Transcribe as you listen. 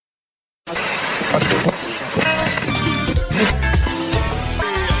Well,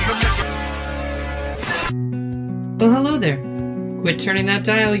 hello there. Quit turning that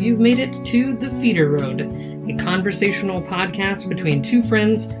dial. You've made it to The Feeder Road, a conversational podcast between two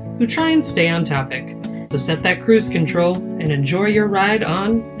friends who try and stay on topic. So set that cruise control and enjoy your ride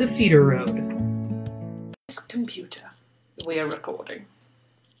on The Feeder Road. This computer. We are recording.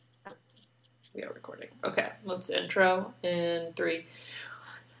 Okay, let's intro in 3.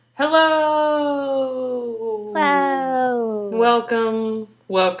 Hello! Hello!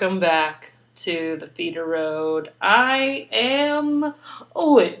 Welcome back to The Feeder Road. I am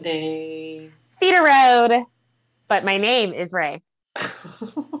Whitney. Feeder Road! But my name is Rae.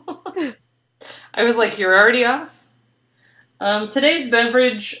 I was like, you're already off? Today's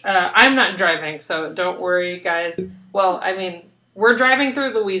beverage, I'm not driving, so don't worry, guys. Well, I mean, we're driving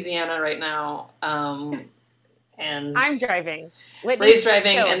through Louisiana right now, and I'm driving. Ray's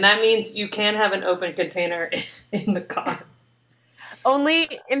driving, and that means you can have an open container in the car.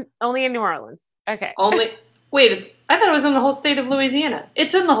 Only in New Orleans. Okay. Wait, I thought it was in the whole state of Louisiana.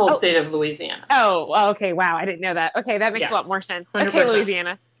 It's in the whole state of Louisiana. Oh, okay. Wow, I didn't know that. Okay, that makes a lot more sense. 100%. Okay,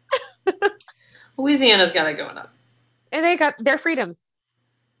 Louisiana. Louisiana's got it going up. And they got their freedoms.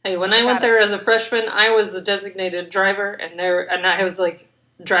 Hey, when I went there as a freshman, I was a designated driver, and I was like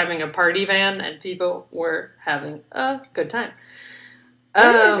driving a party van, and people were having a good time.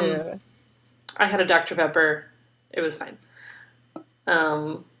 I had a Dr. Pepper. It was fine.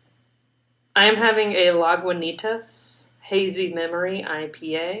 I am having a Lagunitas Hazy Memory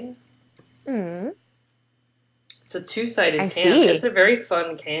IPA. Mm. It's a 2-sided can. See. It's a very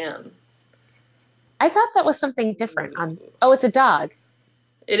fun can. I thought that was something different. Oh, it's a dog.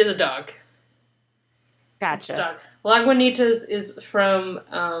 It is a dog. Gotcha. It's a dog. Lagunitas is from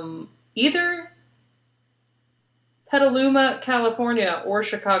either Petaluma, California, or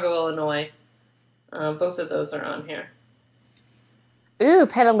Chicago, Illinois. Both of those are on here. Ooh,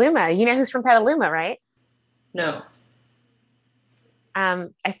 Petaluma. You know who's from Petaluma, right? No.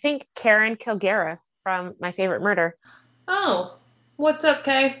 I think Karen Kilgariff from My Favorite Murder. Oh, what's up,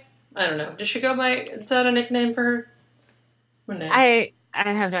 Kay? I don't know. Does she go by? Is that a nickname for her? What name? I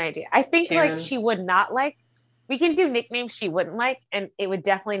have no idea. I think Karen. like she would not like. We can do nicknames she wouldn't like, and it would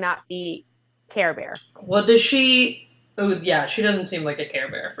definitely not be Care Bear. Well, does she? Oh, yeah. She doesn't seem like a Care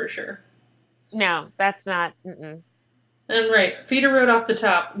Bear for sure. No, that's not. Mm-mm. And right, Feeder Road off the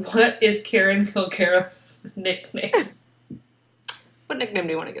top. What is Karen Kilgariff's nickname? What nickname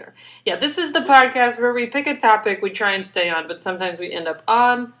do you want to get her? Yeah, this is the podcast where we pick a topic we try and stay on, but sometimes we end up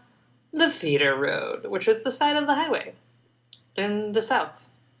on the Feeder Road, which is the side of the highway in the south.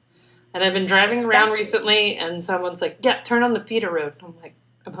 And I've been driving around recently, and someone's like, yeah, turn on the Feeder Road. I'm like,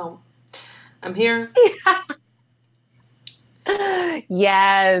 I'm home. I'm here.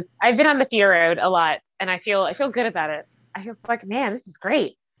 Yes, I've been on the Feeder Road a lot, and I feel good about it. I feel like, man, this is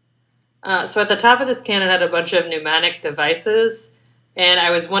great. So at the top of this can, it had a bunch of pneumatic devices, and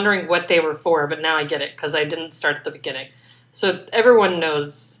I was wondering what they were for, but now I get it, because I didn't start at the beginning. So everyone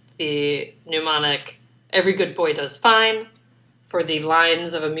knows the mnemonic, every good boy does fine, for the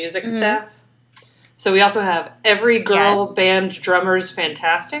lines of a music staff. So we also have every girl band drummer's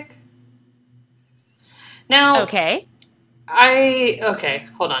fantastic. Now, Okay,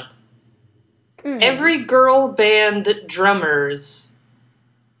 hold on. Every girl band drummer's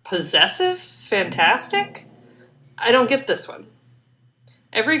possessive fantastic? I don't get this one.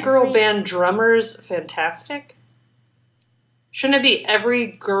 Every girl band drummer's fantastic? Shouldn't it be every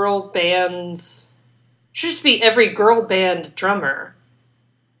girl band's... Should just be every girl band drummer.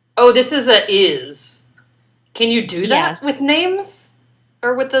 Oh, this is a is. Can you do that with names?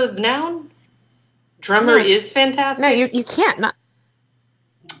 Or with the noun? Drummer is fantastic? No, you can't. Not.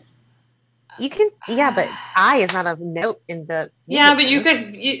 You can, but I is not a note in the... Yeah, but you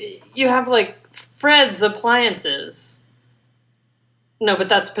could... You have, like, Fred's appliances. No, but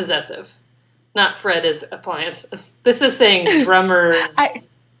that's possessive. Not Fred is appliances. This is saying drummers...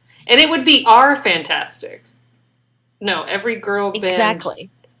 And it would be our fantastic. No, every girl band... Exactly.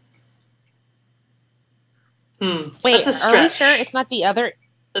 Wait, that's a stretch. Are we sure it's not the other...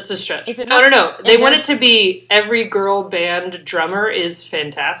 That's a stretch. No. They want it to be every girl band drummer is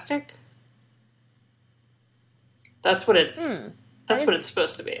fantastic. That's what it's. That's what it's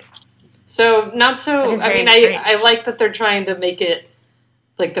supposed to be. So not so. I mean, I like that they're trying to make it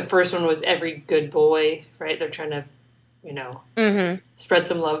like the first one was every good boy, right? They're trying to, spread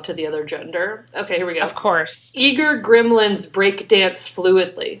some love to the other gender. Okay, here we go. Of course. Eager gremlins breakdance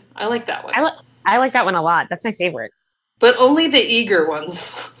fluidly. I like that one. I like that one a lot. That's my favorite. But only the eager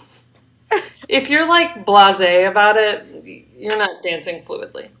ones. If you're like blasé about it, you're not dancing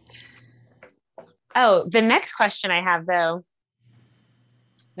fluidly. Oh, the next question I have though.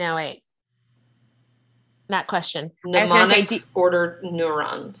 No, wait, not question. I was gonna say, Mnemonics ordered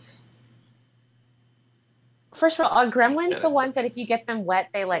neurons. first of all, are gremlins No the ones that exception. if you get them wet,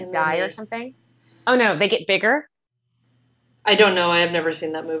 they like And then die or something? Oh no, they get bigger. I don't know. I have never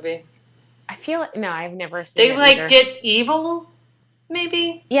seen that movie. I feel like, no, I've never seen They it like either. get evil.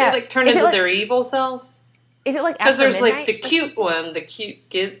 Maybe they Yeah. like turn Is it into like their evil selves. is it like Because after there's like midnight? the cute one, the cute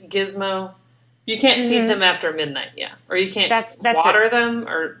gizmo. You can't feed Mm-hmm. them after midnight, yeah. Or you can't That's it. water them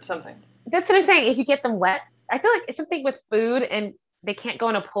or something. That's what I'm saying. If you get them wet, I feel like it's something with food and they can't go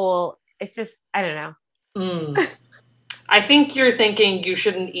in a pool. It's just I don't know. Mm. I think you're thinking you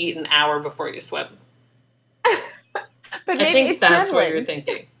shouldn't eat an hour before you swim. But I maybe think it's that's what you're gremlins.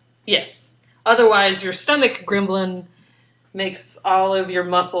 thinking. Yes. Otherwise, your stomach gremlin makes all of your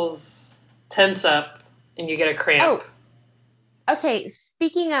muscles tense up and you get a cramp. Oh, okay.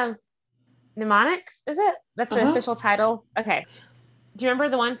 Speaking of mnemonics, is it? That's Uh the huh. official title. Okay. Do you remember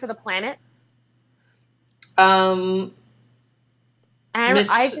the one for the planets? Um, I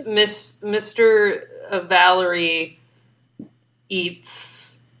just Mr. Valerie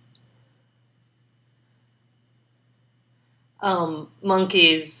eats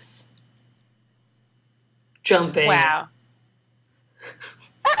monkeys jumping. wow.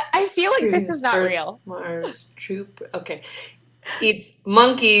 I feel like this is Greetings, not Earth, real. Mars, Jupiter. Okay. Eats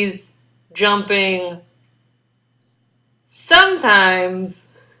monkeys jumping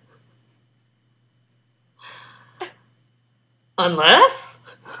sometimes, unless.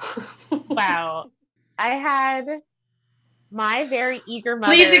 Wow. I had my very eager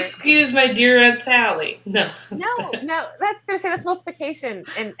Please mother. excuse my dear Aunt Sally. No. No, that's gonna say that's multiplication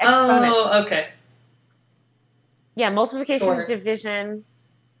and exponent. Oh, okay. Yeah, multiplication, Sure. division.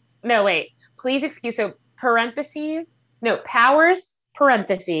 No, wait. Please excuse. So parentheses. No, powers,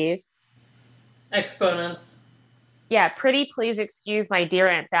 parentheses. Exponents. Yeah, pretty please excuse my dear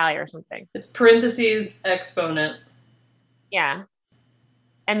Aunt Sally or something. It's parentheses, exponent, Yeah.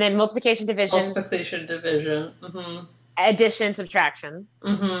 And then multiplication, division, multiplication, division. Mm-hmm. addition, subtraction.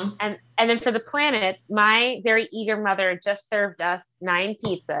 Mm-hmm. And then for the planets, my very eager mother just served us 9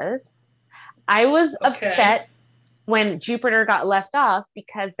 pizzas. I was Okay. upset when Jupiter got left off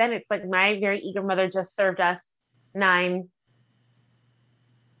because then it's like my very eager mother nine,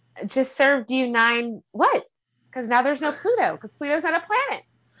 just served you 9 what? Because now there's no Pluto because Pluto's not a planet.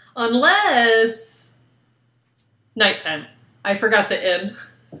 Unless nighttime. I forgot the N.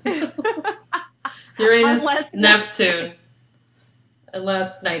 Uranus, Unless Neptune.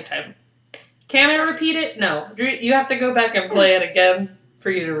 Unless nighttime. Can I repeat it? No. You have to go back and play it again for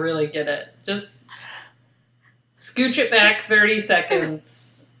you to really get it. Just scooch it back 30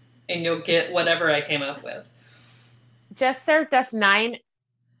 seconds and you'll get whatever I came up with. just served us 9.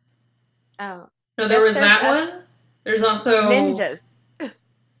 Oh, No, there just was served that us one. There's also ninjas.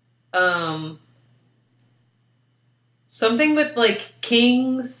 um something with like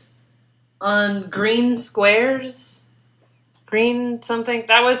kings on green squares. Green something.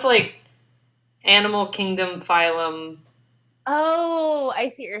 That was like Animal Kingdom phylum Oh, I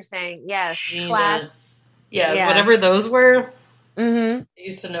see what you're saying. Yes, class. genus. Yes, Yeah. whatever those were. Mm-hmm. I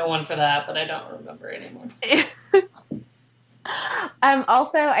used to know one for that, but I don't remember anymore.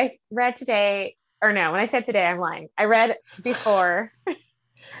 Also, I read today, or no, when I said today, I'm lying. I read before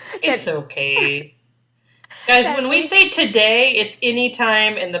It's that okay. Guys, that when we we say today, it's any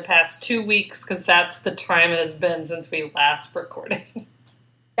time in the past 2 weeks because that's the time it has been since we last recorded.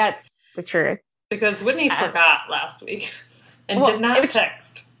 that's the truth. Because Whitney Um, forgot last week and did well, not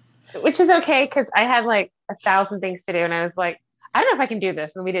text. which is okay because I had like 1,000 things to do, and I was like, I don't know if I can do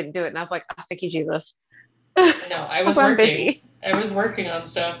this, and we didn't do it, and I was like, oh, thank you, Jesus. No, I was I'm working. busy. I was working on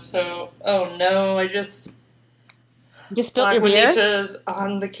stuff, so oh no, I just You just spilt your beer. Lagunitas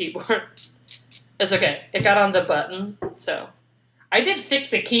on the keyboard. It's okay. It got on the button, so I did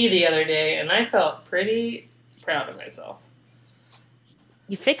fix a key the other day, and I felt pretty proud of myself.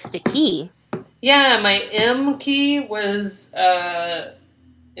 You fixed a key. Yeah, my M key was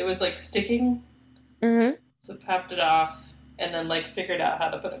it was like sticking, Mm-hmm. so popped it off, and then like figured out how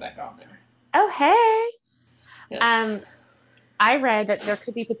to put it back on there. Oh, hey. Yes. I read that there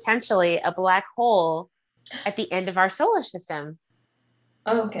could be potentially a black hole at the end of our solar system.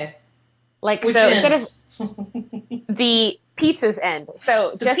 Oh, okay. Like Which so instead of end? the pizza's end.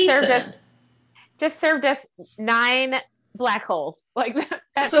 So The pizza end. just served us 9 black holes. Like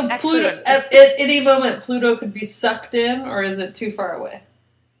that's So actually Pluto, what it is. at any moment, Pluto could be sucked in, or is it too far away?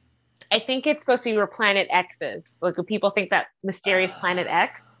 I think it's supposed to be where planet X is. Like when people think that mysterious planet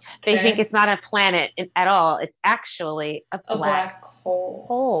X, they think Okay. it's not a planet at all. It's actually a A black black hole.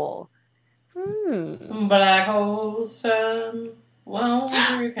 hole. Black hole sun, won't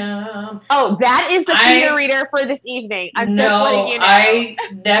you come? Oh, that is the theater reader for this evening. I'm just letting you know. I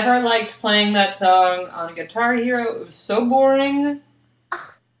never liked playing that song on Guitar Hero. It was so boring.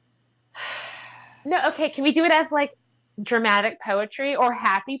 No, okay, can we do it as like dramatic poetry or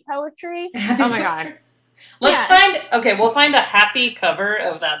happy poetry? Happy oh my poetry. God. We'll find a happy cover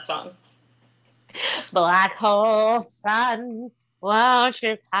of that song. Black hole sun, won't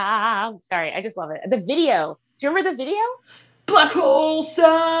you come? Sorry, I just love it. The video. Do you remember the video? Black hole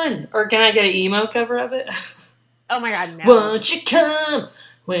sun. Or can I get an emo cover of it? Oh my God, no. Won't you come?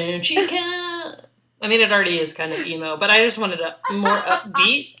 Won't you come? I mean, it already is kind of emo, but I just wanted a more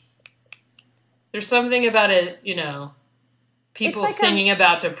upbeat. There's something about it, people like singing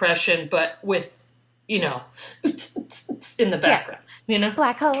about depression, but with, in the background.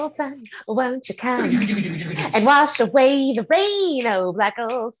 Black hole sun, won't you come and wash away the rain? Oh, black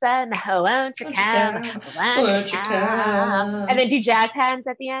hole sun, won't you come? Won't you come? And then do jazz hands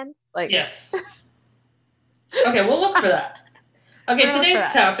at the end? Yes. Okay, we'll look for that. Okay,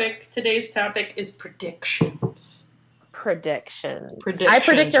 today's topic is predictions. Predictions. I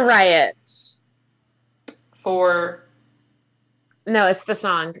predict a riot. For? No, it's the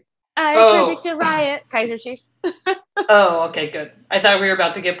song. I predict a riot. Kaiser Chiefs. Oh, okay, good. I thought we were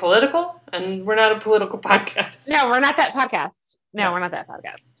about to get political, and we're not a political podcast. No, we're not that podcast. No, we're not that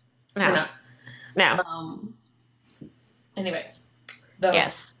podcast. No. We're not. No. Anyway.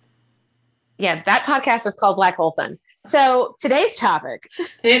 Yes. Yeah, that podcast is called Black Hole Sun. So today's topic,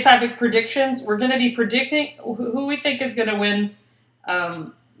 predictions. We're going to be predicting who we think is going to win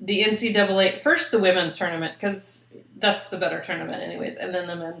the NCAA. First, the women's tournament, because that's the better tournament anyways, and then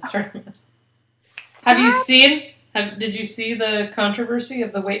the men's tournament. Did you see the controversy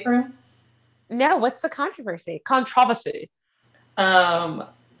of the weight room? No, what's the controversy? Controversy.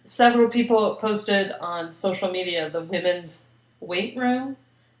 Several people posted on social media the women's weight room,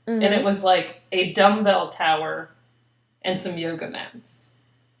 and it was like a dumbbell tower and some yoga mats.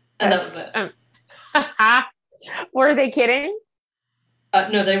 And that was it. Were they kidding?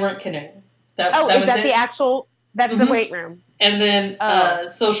 No, they weren't kidding. That's the weight room. And then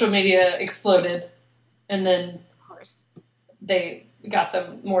social media exploded, and then they got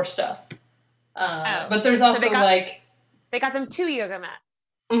them more stuff. But there's also they got them 2 yoga mats.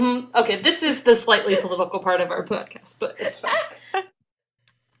 Mm-hmm. Okay, this is the slightly political part of our podcast, but it's fine.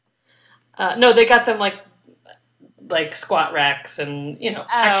 No, they got them like squat racks and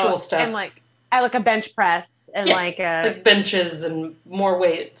actual stuff, and like a bench press and like benches and more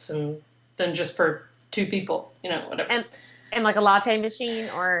weights and than just for 2 people, whatever. And like a latte machine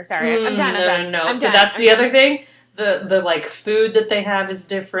I'm done. No. That's the other thing. The like food that they have is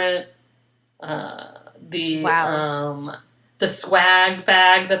different. The swag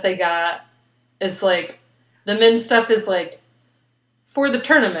bag that they got is like the men's stuff is like for the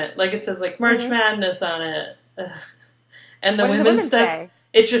tournament. Like it says like March Madness on it. And the women's stuff,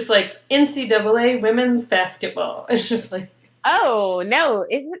 it's just like NCAA women's basketball. It's just like oh no!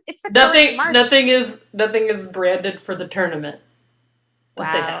 It's the nothing is branded for the tournament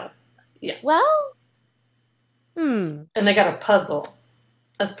that they have. Yeah. Well, And they got a puzzle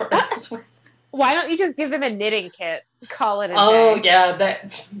as part of this one. Why don't you just give them a knitting kit? Call it a day. Oh yeah,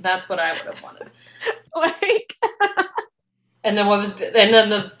 that's what I would have wanted. And then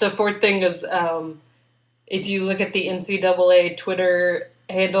the fourth thing is if you look at the NCAA Twitter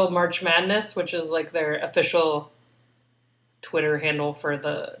handle March Madness, which is like their official Twitter handle for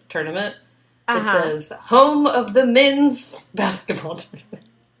the tournament, it says home of the men's basketball tournament.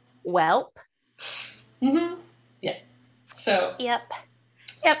 Welp. Mm-hmm. Yeah. So. Yep.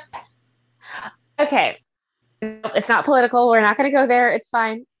 Okay. It's not political. We're not going to go there. It's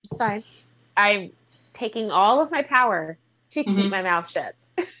fine. I'm taking all of my power to keep my mouth shut.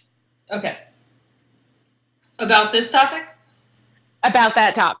 Okay. About this topic? About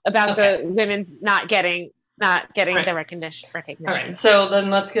that about the women's not getting the recognition. All right. So then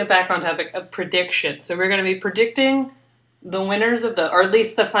let's get back on topic of prediction. So we're going to be predicting the winners of or at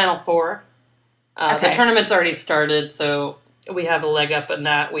least the Final Four. The tournament's already started, so we have a leg up in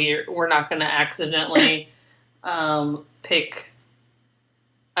that. We're not going to accidentally pick.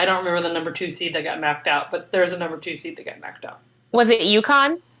 I don't remember the number 2 seed that got knocked out, but there's a number 2 seed that got knocked out. Was it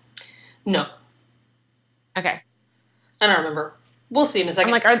UConn? No. Okay. I don't remember. We'll see in a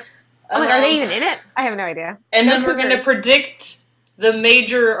second. are they even in it? I have no idea. And then we're going to predict the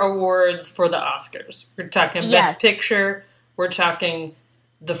major awards for the Oscars. We're talking Best Picture. We're talking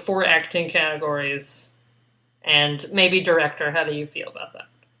the 4 acting categories. And maybe director. How do you feel about that?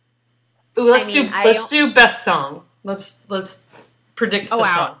 Ooh, let's do Best Song. Let's predict the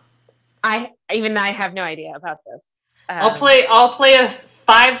song. I have no idea about this. I'll play us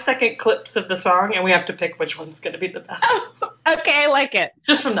 5-second clips of the song, and we have to pick which one's going to be the best. Okay, I like it.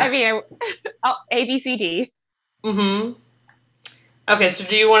 Just from that. I mean, A, B, C, D. Mm-hmm. Okay, so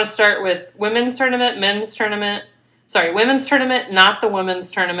do you want to start with women's tournament, men's tournament? Sorry, women's tournament, not the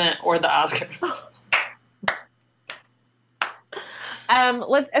women's tournament, or the Oscars.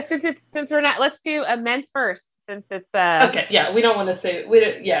 Let's do a men's first, since it's Okay, yeah, we don't want to say we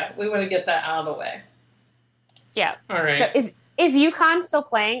want to get that out of the way. Yeah. All right. So is UConn still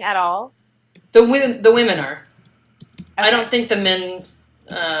playing at all? The women are. Okay. I don't think the men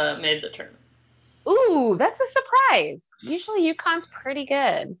made the tournament. Ooh, that's a surprise. Usually UConn's pretty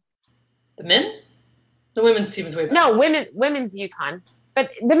good. The men? The women's team is way better. No, women's UConn.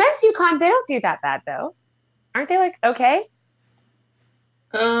 But the men's UConn, they don't do that bad though. Aren't they like okay?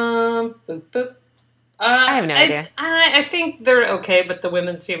 Boop boop. I have no idea. I think they're okay, but the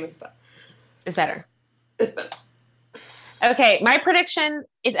women's team is better. Is better. It's better. Okay, my prediction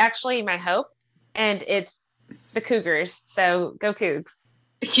is actually my hope, and it's the Cougars. So go Cougs.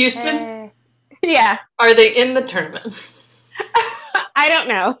 Houston? Yeah. Are they in the tournament? I don't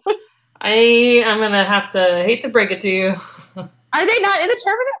know. I'm gonna have to hate to break it to you. Are they not in the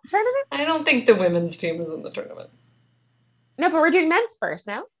tournament? I don't think the women's team is in the tournament. No, but we're doing men's first,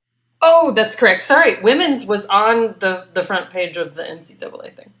 no? Oh, that's correct. Sorry, women's was on the front page of the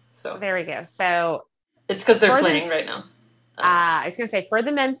NCAA thing. So there we go. So it's because they're playing right now. I was gonna say for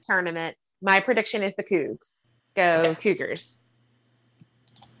the men's tournament, my prediction is the Cougs. Go Cougars.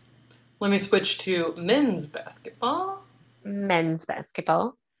 Let me switch to men's basketball. Men's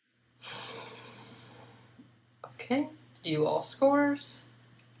basketball. Okay. You all scores.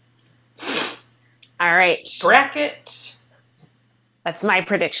 All right. Bracket. That's my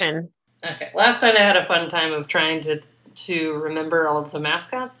prediction. Okay. Last night I had a fun time of trying to remember all of the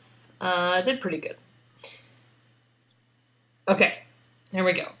mascots. I did pretty good. Okay. Here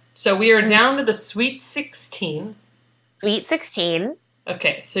we go. So we are down to the Sweet 16. Sweet 16.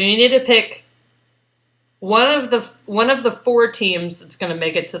 Okay, so you need to pick one of the 4 teams that's going to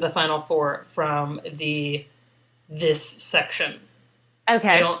make it to the Final Four from this section.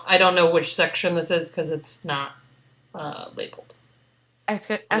 Okay. I don't know which section this is because it's not labeled. I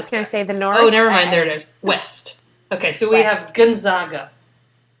was going to say the North. Oh, never mind. There it is. West. Okay, so we have Gonzaga,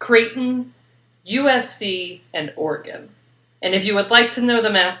 Creighton, USC, and Oregon. And if you would like to know the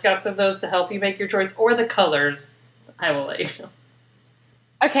mascots of those to help you make your choice or the colors, I will let you know.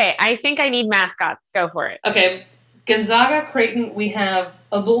 Okay, I think I need mascots. Go for it. Okay, Gonzaga, Creighton, we have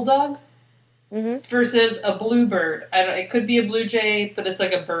a bulldog versus a bluebird. It could be a blue jay, but it's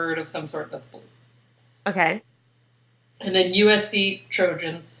like a bird of some sort that's blue. Okay. And then USC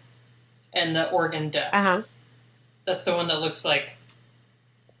Trojans and the Oregon Ducks. Uh-huh. That's the one that looks like...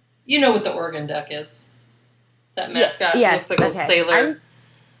 You know what the Oregon Duck is. That mascot looks like a sailor.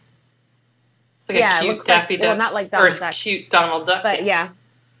 It's like a cute Daffy Duck. Well, not like Donald Duck. Cute Donald Duck. But yeah.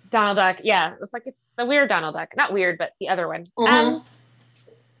 Donald Duck, yeah. It's like it's the weird Donald Duck. Not weird, but the other one. Mm-hmm.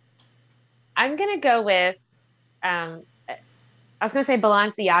 I'm going to go with, I was going to say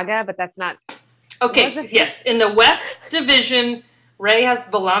Balenciaga, but that's not. Okay, yes. In the West Division, Ray has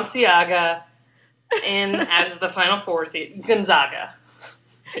Balenciaga in as the Final Four seed. Gonzaga.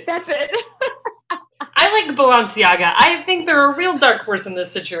 That's it. I like Balenciaga. I think they're a real dark horse in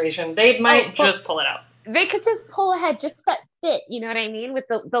this situation. They might just pull it out. They could just pull ahead, just that fit. You know what I mean? With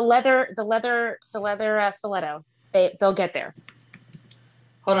the leather stiletto, they'll get there.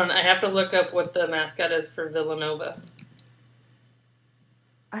 Hold on, I have to look up what the mascot is for Villanova.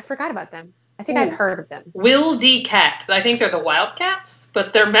 I forgot about them. I think I've heard of them. Will D. Cat. I think they're the Wildcats,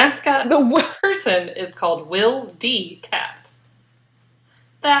 but their mascot person is called Will D. Cat.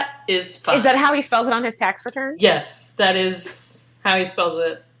 That is fun. Is that how he spells it on his tax return? Yes, that is how he spells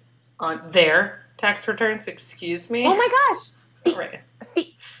it on their tax returns. Excuse me. Oh my gosh. Right.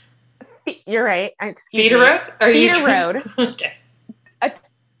 You're right. Feeder Road? Feeder Road. Okay.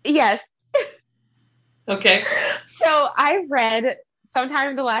 Yes. Okay. So I read sometime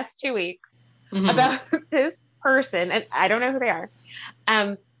in the last 2 weeks about this person, and I don't know who they are.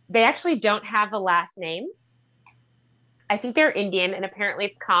 They actually don't have a last name. I think they're Indian, and apparently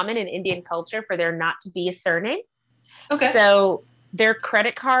it's common in Indian culture for there not to be a surname. Okay. So their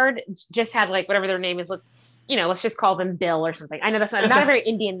credit card just had like whatever their name is. Let's just call them Bill or something. I know that's not a very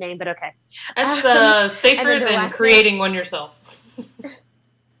Indian name, but okay. That's safer than creating one yourself.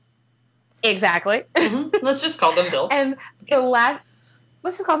 Exactly. Let's just call them Bill. And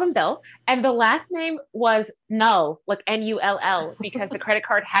let's just call them Bill. And the last name was Null, like Null, because the credit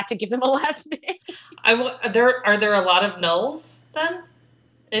card had to give them a last name. Are there a lot of nulls then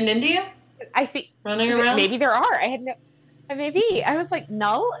in India? I think running around. maybe there are. I had no. Maybe I was like,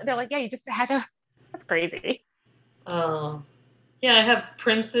 no. They're like, yeah, you just had to. That's crazy. Oh, yeah. I have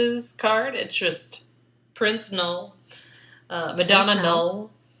Prince's card. It's just Prince null, Prince Madonna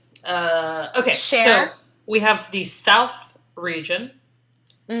null. null. Okay, so Cher. we have the South region.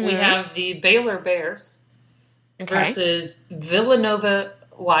 We Mm-hmm. have the Baylor Bears Okay. versus Villanova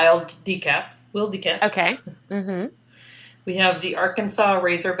Wild Decats. Will Decats. Okay. Mm-hmm. We have the Arkansas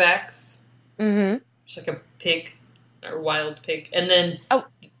Razorbacks. Mm-hmm. It's like a pig or wild pig, and then Oh.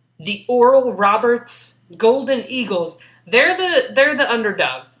 the Oral Roberts Golden Eagles. They're the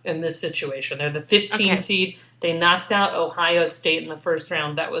underdog in this situation. They're the 15 Okay. seed. They knocked out Ohio State in the first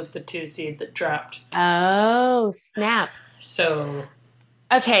round. That was the 2 seed that dropped. Oh, snap. So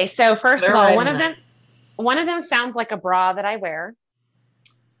Okay, so first of they're all, riding that. one of them sounds like a bra that I wear.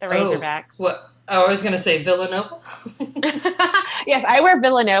 The Oh, Razorbacks. what? Oh, I was going to say Villanova. Yes, I wear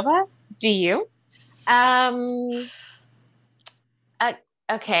Villanova. Do you? Um. Uh,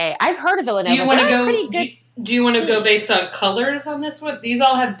 okay, I've heard of Do you Villanova. want to They're a go? pretty good Do you want to go team. based on colors on this one? These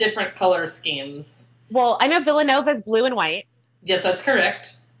all have different color schemes. Well, I know Villanova's blue and white. Yep, that's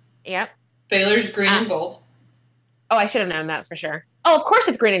correct. Yep. Baylor's green Uh, and gold. oh, I should have known that for sure. Oh, of course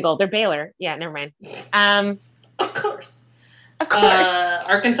it's green and gold. They're Baylor. Yeah, never mind. Um, Of course. of course.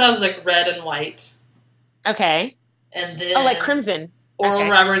 Arkansas is like red and white. Okay. And then Oh, like crimson. Oral Okay.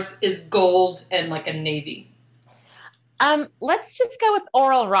 Roberts is gold and like a navy. Let's just go with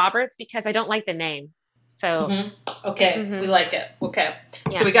Oral Roberts because I don't like the name. So Okay, we like it. Okay.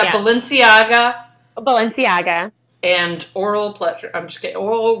 Yeah, So we got yeah. Balenciaga Balenciaga. and Oral Pleasure. I'm just kidding.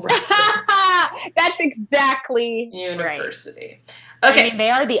 Oral Roberts That's exactly University. right. Okay. I mean, they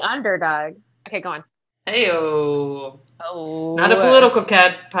are the underdog. Okay, go on. Heyo. Oh. Not a political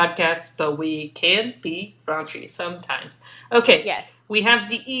podcast, but we can be raunchy sometimes. Okay. Yes. We have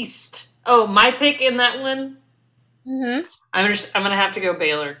the East. Oh, my pick in that one. Mm-hmm. I'm gonna have to go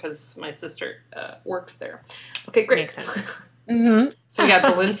Baylor because my sister works there. Okay, great. Makes sense. Mm-hmm. So we got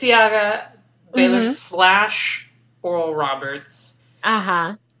Balenciaga, Baylor / Oral Roberts.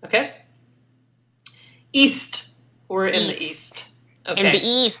 Uh-huh. Okay. East. We're in the East. Okay. In the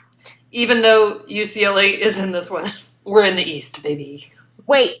East. Even though UCLA is in this one, we're in the East, baby.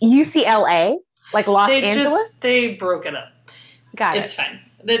 Wait, UCLA? Like Los Angeles? They broke it up. Got it. It's fine.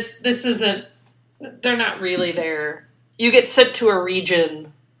 This isn't. They're not really there. You get sent to a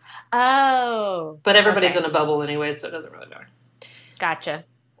region. Oh. But everybody's in a bubble anyway, so it doesn't really matter. Gotcha.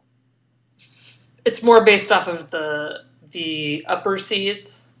 It's more based off of the upper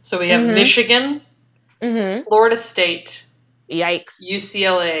seeds. So we have Michigan, Florida State, Yikes.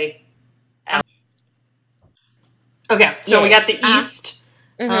 UCLA. Okay, so we got the East.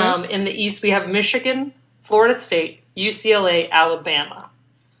 In the East, we have Michigan, Florida State, UCLA, Alabama.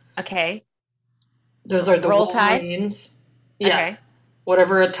 Okay. Those are the Roll Wolverines. Tide? Yeah. Okay.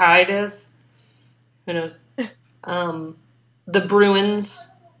 Whatever a tide is. Who knows? The Bruins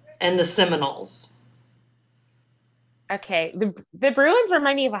and the Seminoles. Okay. The Bruins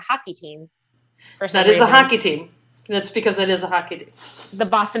remind me of a hockey team. That is a hockey team. That's because it is a hockey team. The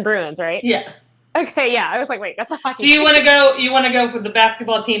Boston Bruins, right? Yeah. Okay, yeah. I was like, wait, that's a hockey team. So you want to go for the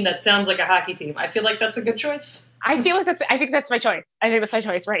basketball team that sounds like a hockey team. I feel like that's a good choice. I think that's my choice. I think that's my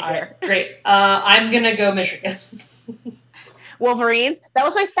choice right here. Right, great. I'm going to go Michigan. Wolverines. That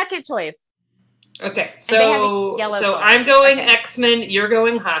was my second choice. Okay, so I'm going X-Men, you're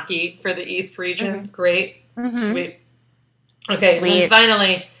going hockey for the East region. Great. Sweet. Okay, and then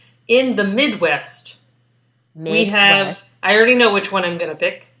finally, in the Midwest, we have... I already know which one I'm going to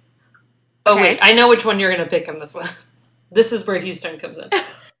pick. Oh, wait, I know which one you're going to pick on this one. This is where Houston comes in.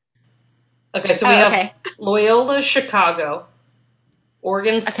 Okay, so we have Loyola Chicago,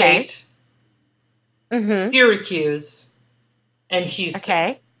 Oregon State, Syracuse, and Houston.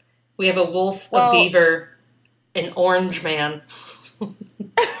 Okay. We have a wolf, a beaver, an orange man.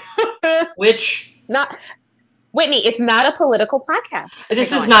 Which... Whitney, it's not a political podcast.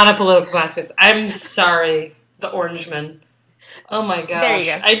 This is not a political podcast. I'm sorry, the orange man. Oh my gosh. There you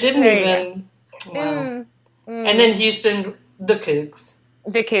go. I didn't even... Wow. And then Houston, the Cougs.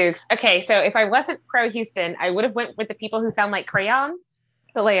 The Cougs. Okay, so if I wasn't pro-Houston, I would have went with the people who sound like crayons,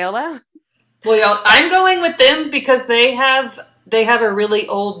 the Loyola. Well, I'm going with them because they have a really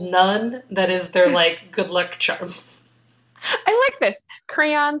old nun that is their, like, good luck charm. I like this.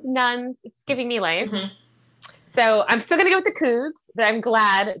 Crayons, nuns, it's giving me life. So I'm still going to go with the Cougs, but I'm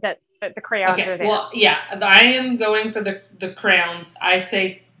glad that the crayons are there. Well, yeah, I am going for the crowns. I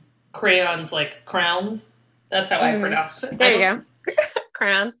say crayons like crowns. That's how I pronounce it. There you go.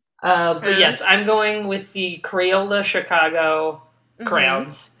 Crowns. But yes, I'm going with the Crayola Chicago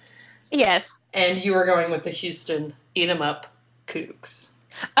crowns. Yes. And you were going with the Houston Eat 'em Up Cougs.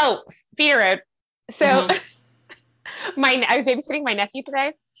 Oh, Feeder Road. So Mm-hmm. I was babysitting my nephew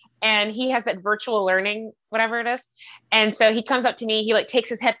today, and he has that virtual learning, whatever it is. And so he comes up to me, he like takes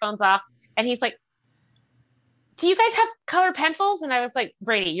his headphones off, and he's like, "Do you guys have color pencils?" And I was like,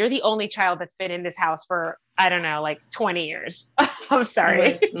 "Brady, you're the only child that's been in this house for, I don't know, like 20 years. I'm I'm sorry."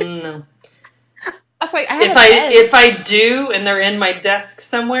 like, no. I was like, "I have If a I pen." if I do and they're in my desk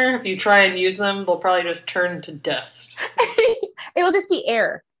somewhere, if you try and use them, they'll probably just turn to dust. It'll just be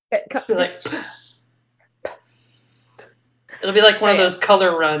air. Just be like, it'll be like one of those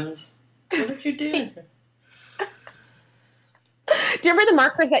color runs. What did you do? Do you remember the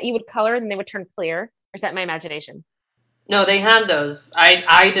markers that you would color and they would turn clear? Or is that my imagination? No, they had those.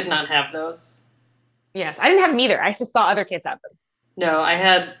 I did not have those. Yes, I didn't have them either. I just saw other kids have them. No, I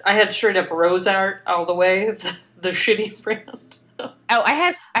had straight up rose art all the way, the shitty brand. Oh,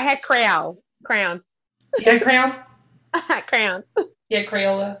 I had crayons. You had crayons? Crayons. You had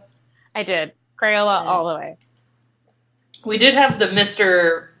Crayola? I did Crayola all the way. We did have the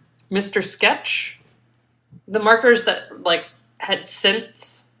Mr. Sketch, the markers that like had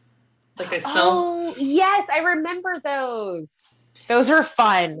scents, like they smelled. Oh yes, I remember those. Those were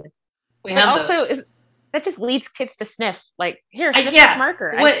fun. We had also, those. That just leads kids to sniff. Like, here, sniff Yeah. this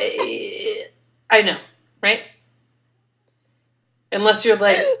marker. I know, right? Unless you're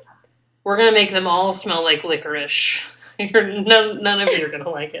like, we're gonna make them all smell like licorice. None of you are gonna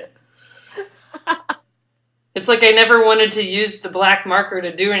like it. It's like I never wanted to use the black marker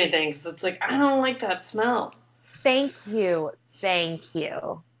to do anything because it's like I don't like that smell. Thank you.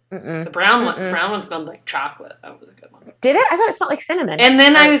 Mm-mm. The brown one smelled like chocolate. That was a good one. Did it? I thought it smelled like cinnamon. And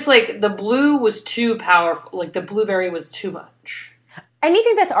then I was like, the blue was too powerful. Like the blueberry was too much.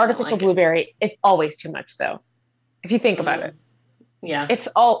 Anything that's artificial blueberry is always too much, though. If you think about it. Yeah. It's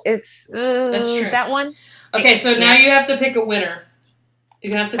that's true. That one. Okay, so now you have to pick a winner.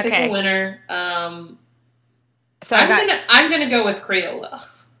 You have to pick a winner. So I'm gonna go with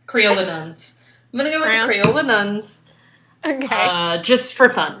Crayola Nuns. I'm gonna go with the Crayola Nuns. Okay. Just for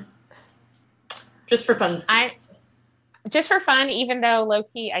fun. Just for fun. Just for fun, even though low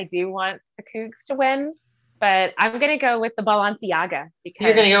key I do want the Cougs to win, but I'm gonna go with the Balenciaga because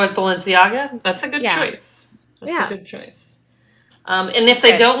you're gonna go with Balenciaga. That's a good choice. That's a good choice. And if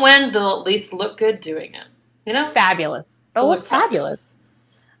they don't win, they'll at least look good doing it. You know, fabulous. They'll look fabulous.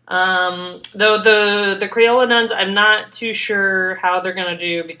 Though the Crayola Nuns, I'm not too sure how they're gonna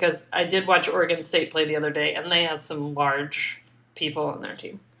do because I did watch Oregon State play the other day, and they have some large people on their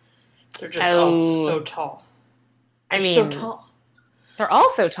team. They're just all so tall. So tall. They're all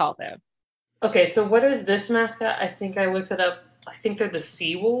so tall, though. Okay, so what is this mascot? I think I looked it up. I think they're the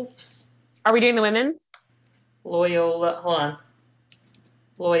Seawolves. Are we doing the women's? Hold on.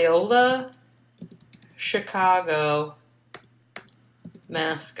 Loyola, Chicago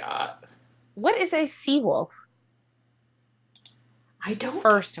mascot. What is a sea wolf? I don't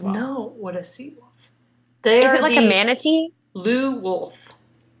First of all know what a sea wolf. Is it like a manatee? Lou Wolf.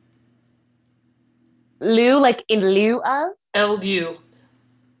 Lou, like in lieu of? L-U.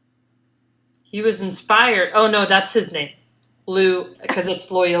 He was inspired. Oh no, that's his name. Lou, because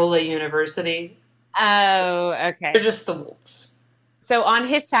it's Loyola University. Oh, okay. They're just the wolves. So on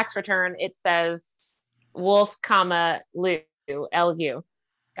his tax return, it says wolf, Lou, L-U.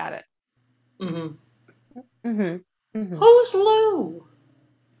 Got it. Mm-hmm. Mm-hmm. Mm-hmm. Who's Lou?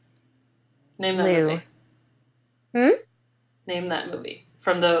 Name that movie. Name that movie.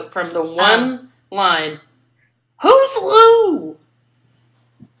 From the one line. Who's Lou?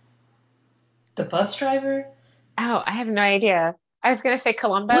 The bus driver? Oh, I have no idea. I was gonna say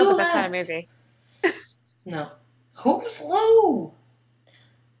Columbo, but that's not a movie. No. Who's Lou?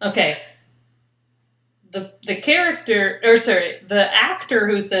 Okay. The character, the actor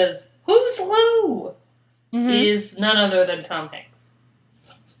who says, "Who's Lou?" is none other than Tom Hanks.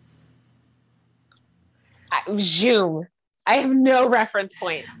 Zoom. I have no reference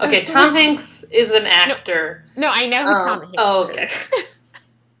point. Okay, Tom Hanks is an actor. No, I know who Tom Hanks is. Oh, okay.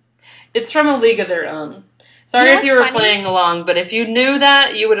 It's from A League of Their Own. Sorry if you were playing along, but if you knew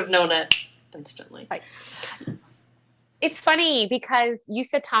that, you would have known it instantly. It's funny because you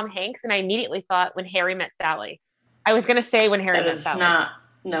said Tom Hanks, and I immediately thought When Harry Met Sally. I was going to say When Harry Met Sally.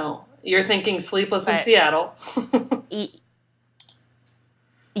 No. You're thinking Sleepless in Seattle.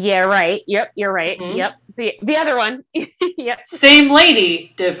 Yeah, right. Yep, you're right. Mm-hmm. Yep. The other one. Yep. Same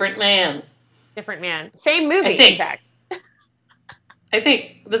lady, different man. Different man. Same movie, in fact. I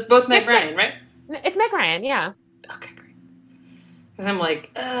think. That's both Meg Ryan, right? It's Meg Ryan, yeah. Okay, great. Because I'm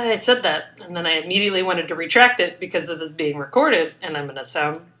like, I said that, and then I immediately wanted to retract it because this is being recorded, and I'm going to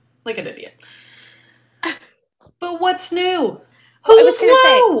sound Like an idiot. But what's new? I was Who's going to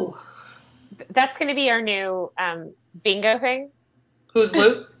say, Lou? that's going to be our new bingo thing. Who's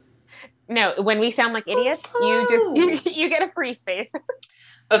Lou? No, when we sound like idiots, Who's Lou? you get a free space.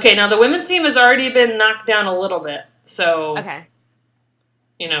 Okay, now the women's team has already been knocked down a little bit. So, Okay.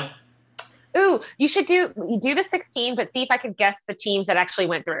 you know. Ooh, you should do the 16, but see if I could guess the teams that actually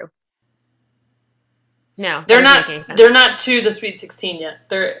went through. No, that They're doesn't not make any sense. they're not to the Sweet 16 yet.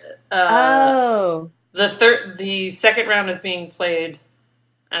 They're Oh. the second round is being played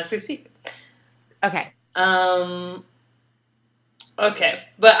as we speak. Okay. Okay.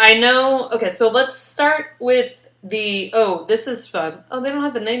 But I know okay, so let's start with this is fun. Oh, they don't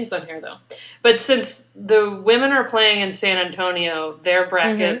have the names on here though. But since the women are playing in San Antonio, their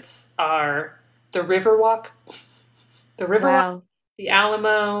brackets are the Riverwalk, Wow. the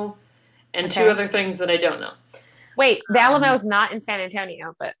Alamo, and two other things that I don't know. Wait, the Alamo is not in San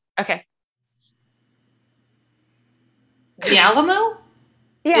Antonio, but okay. The Alamo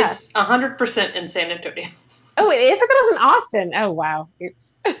Yeah. is 100% in San Antonio. Oh, it is? I thought it was in Austin. Oh, wow.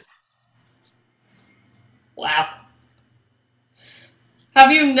 Oops. Wow.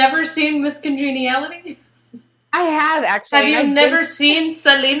 Have you never seen Miss Congeniality? I have, actually. Have you never seen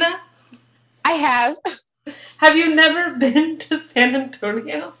Selena? I have. Have you never been to San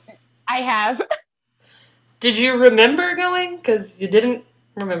Antonio? I have. Did you remember going? Because you didn't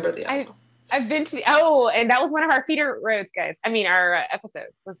remember the Alamo. I've been to and that was one of our feeder roads, guys. I mean, our episode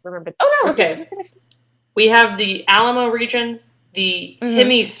was remembered. Oh, no. Okay. We have the Alamo region, the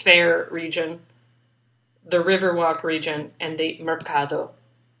Hemisphere region, the Riverwalk region, and the Mercado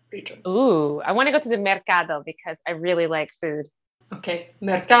region. Ooh, I want to go to the Mercado because I really like food. Okay,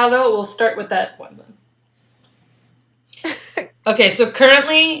 Mercado, we'll start with that one then. Okay, so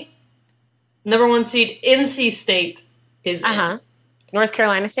currently, number 1 seed, NC State is in. North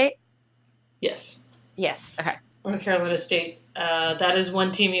Carolina State? Yes. Yes, okay. North Carolina State. That is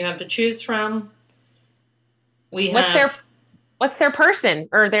one team you have to choose from. What's their person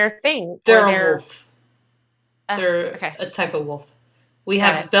or their thing? They're a wolf. They're okay. a type of wolf. We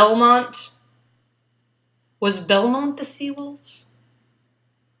have Belmont. Was Belmont the Seawolves?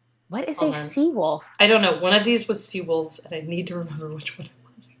 What is a sea wolf? I don't know. One of these was Seawolves, and I need to remember which one it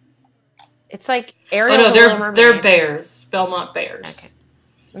was. It's like Ariel. Oh no, they're bears. Belmont Bears.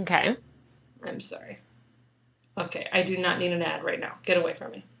 Okay. I'm sorry. Okay, I do not need an ad right now. Get away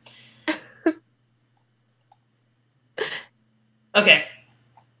from me. Okay.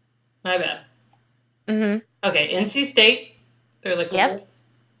 My bad. Okay, NC State. They're like a wolf.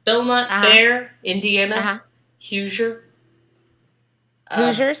 Belmont Bear, Indiana, Hoosier.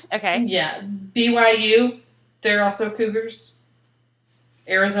 Hoosiers? Okay. Yeah. BYU. They're also Cougars.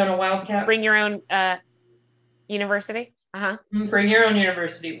 Arizona Wildcats. Bring your own university? Bring your own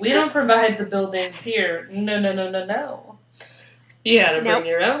university. We don't provide the buildings here. No. You gotta bring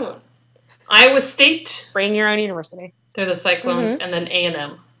your own. Iowa State. Bring your own university. They're the Cyclones, and then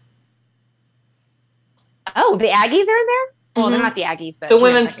A&M. Oh, the Aggies are in there? Well, they're not the Aggies. But the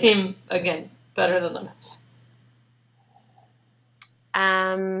women's team, again, better than the men's.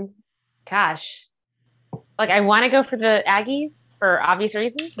 Gosh. Like, I want to go for the Aggies for obvious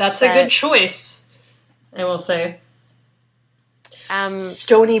reasons. That's a good choice, I will say.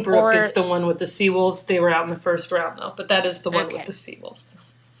 Stony Brook is the one with the Seawolves. They were out in the first round, though, but that is the one with the Seawolves.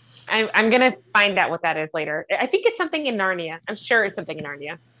 I'm going to find out what that is later. I think it's something in Narnia. I'm sure it's something in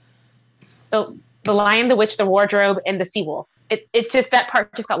Narnia. The Lion, the Witch, the Wardrobe, and the Seawolf. It just, that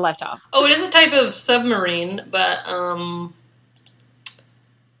part just got left off. Oh, it is a type of submarine, but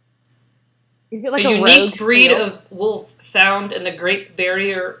is it like a unique breed of wolf found in the Great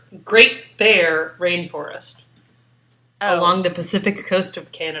Bear rainforest along the Pacific coast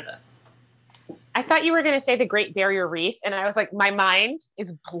of Canada. I thought you were going to say the Great Barrier Reef, and I was like, my mind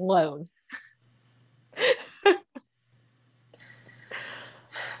is blown.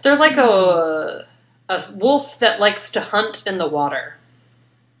 They're like a wolf that likes to hunt in the water.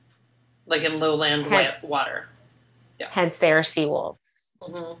 Like in lowland water. Yeah. Hence they are sea wolves.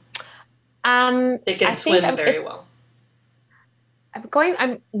 They can swim very well.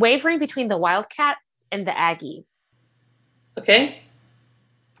 I'm wavering between the Wildcats and the Aggies. Okay.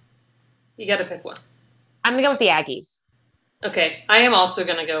 You gotta pick one. I'm gonna go with the Aggies. Okay. I am also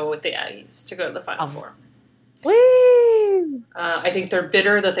gonna go with the Aggies to go to the Final Four. Woo! I think they're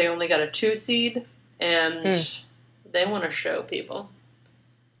bitter that they only got a 2 seed, and they want to show people.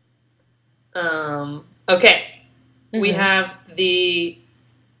 Okay. We have the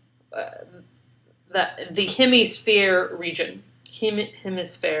Hemisphere region.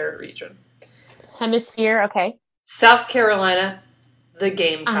 Hemisphere region. Hemisphere, okay. South Carolina, the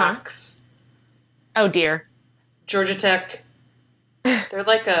Gamecocks. Oh, dear. Georgia Tech, they're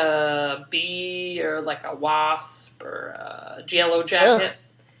like a bee or like a wasp or a yellow jacket. Ugh.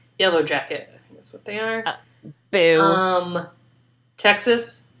 Yellow jacket, I think that's what they are. Boo.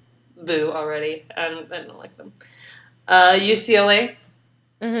 Texas, boo already. I don't like them. UCLA,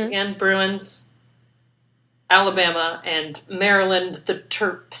 again, Bruins. Alabama, and Maryland, the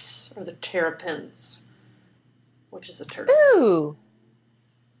Terps, or the Terrapins, which is a Terp. Ooh.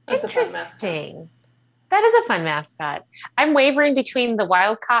 That's interesting. A fun mascot. That is a fun mascot. I'm wavering between the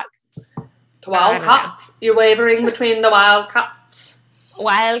Wildcocks. The Wildcocks? You're wavering between the Wildcocks?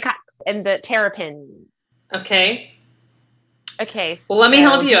 Wildcocks and the Terrapins. Okay. Okay. Well, let me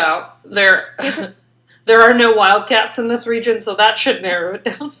help you out. There are no Wildcats in this region, so that should narrow it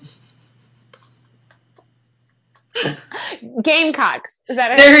down. Gamecocks. Is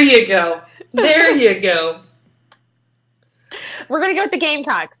that it? There you go. There you go. We're going to go with the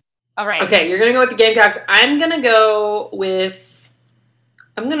Gamecocks. All right. Okay, you're going to go with the Gamecocks. I'm going to go with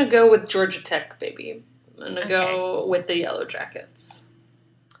Georgia Tech, baby. I'm going to go with the Yellow Jackets.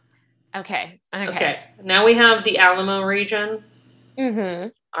 Okay. Now we have the Alamo region. Mm-hmm.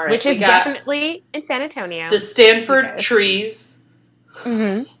 All right. Which is definitely in San Antonio. The Stanford Trees.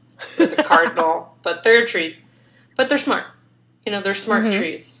 Mm-hmm. For the Cardinal. But they're trees. But they're smart. They're smart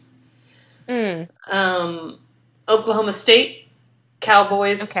trees. Oklahoma State,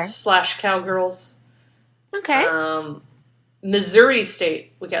 Cowboys / Cowgirls. Okay. Missouri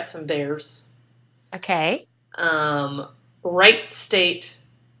State, we got some Bears. Okay. Wright State,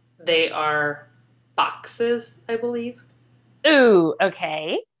 they are Foxes, I believe. Ooh,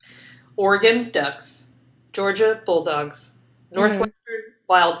 okay. Oregon, Ducks. Georgia, Bulldogs. Northwestern,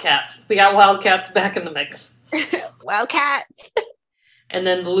 Wildcats. We got Wildcats back in the mix. Wildcats. And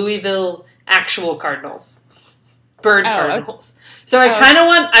then Louisville, actual Cardinals. Bird Cardinals. So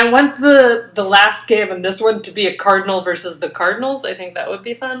I want the last game in this one to be a Cardinal versus the Cardinals. I think that would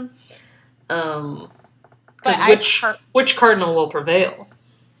be fun. Which Cardinal will prevail?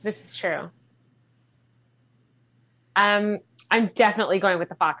 This is true. I'm definitely going with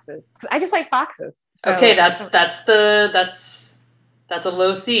the Foxes. I just like foxes. So okay, that's a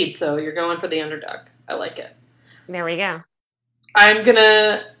low seed, so you're going for the underdog. I like it. There we go. I'm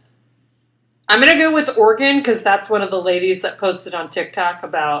gonna go with Oregon because that's one of the ladies that posted on TikTok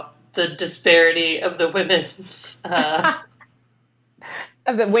about the disparity of the women's of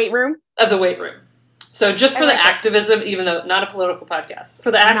the weight room. So just for the activism, even though not a political podcast,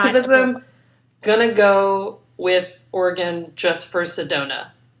 for the activism, gonna go with Oregon just for Sedona.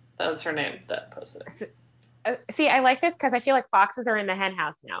 That was her name that posted it. See, I like this because I feel like foxes are in the hen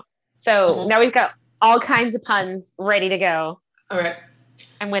house now. So now we've got all kinds of puns ready to go. All right.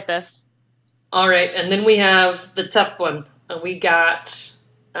 I'm with this. All right. And then we have the tough one. We got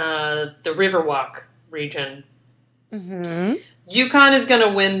the Riverwalk region. Mm-hmm. UConn is going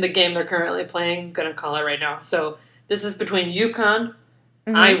to win the game they're currently playing. I'm going to call it right now. So this is between UConn,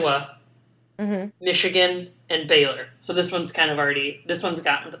 Iowa, Michigan, and Baylor. So this one's gotten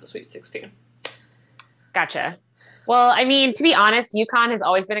to the Sweet 16. Gotcha. Well, I mean, to be honest, UConn has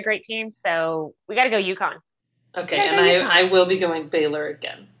always been a great team, so we got to go UConn. Okay, and I will be going Baylor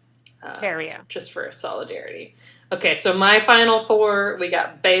again. There we go. Just for solidarity. Okay, so my final four, we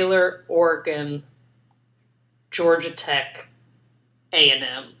got Baylor, Oregon, Georgia Tech,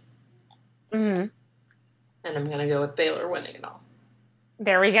 A&M. Mm-hmm. And I'm going to go with Baylor winning it all.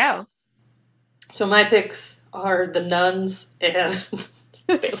 There we go. So my picks are the Nuns and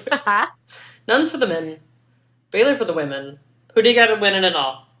Baylor. Nuns for the men, Baylor for the women. Who do you got to win it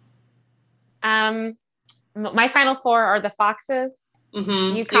all? My final four are the Foxes,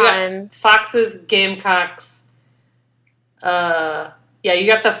 UConn. You got Foxes, Gamecocks. You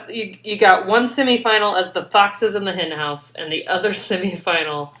got one semifinal as the Foxes in the Hen House, and the other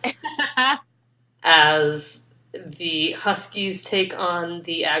semifinal as the Huskies take on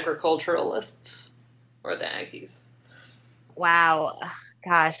the agriculturalists or the Aggies. Wow,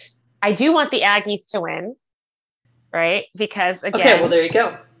 gosh, I do want the Aggies to win, right? Because again, okay, well there you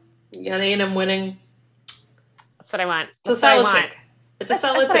go. You got A&M winning. That's what I want. It's a solid pick. It's a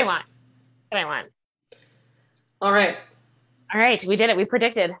solid pick. That's what I want. All right. We did it. We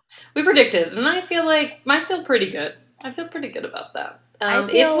predicted, and I feel pretty good. I feel pretty good about that.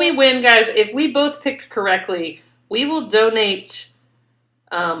 If we win, guys, if we both picked correctly, we will donate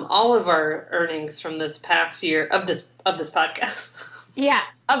all of our earnings from this past year of this podcast.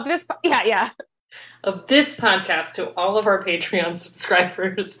 Of this podcast to all of our Patreon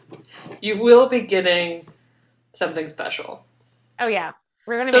subscribers. You will be getting something special. Oh yeah,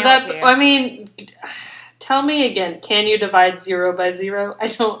 we're gonna. Tell me again. Can you divide 0 by 0? I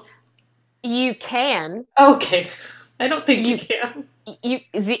don't. You can. Okay. I don't think you can.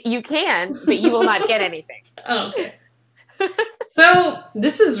 You can, but you will not get anything. Oh, okay. So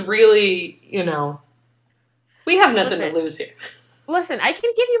this is really, we have nothing to lose here. Listen, I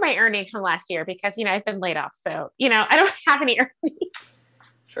can give you my earnings from last year because, I've been laid off. So, I don't have any earnings.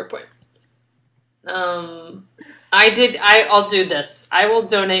 Fair point. I'll do this. I will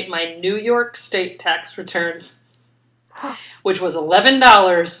donate my New York State tax return, which was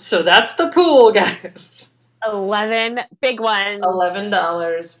 $11. So that's the pool, guys. 11 big ones.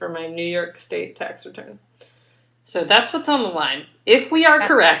 $11 for my New York State tax return. So that's what's on the line. If we are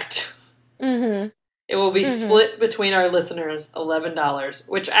correct, it will be split between our listeners, $11,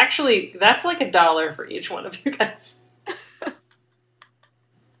 which actually, that's like $1 for each one of you guys.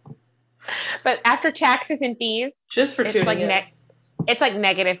 But after taxes and fees, just for tuning in, it's like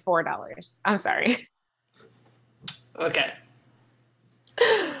negative $4. I'm sorry. Okay.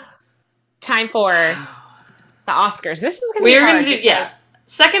 Time for the Oscars. This is going to be hard.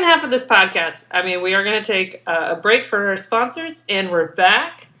 Second half of this podcast, we are going to take a break for our sponsors, and we're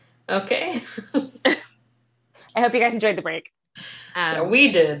back. Okay. I hope you guys enjoyed the break. Yeah,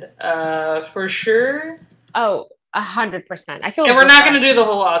 we did. For sure. Oh, 100%. I feel. And we're not going to do the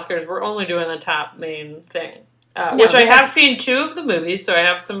whole Oscars. We're only doing the top main thing, which I have seen 2 of the movies, so I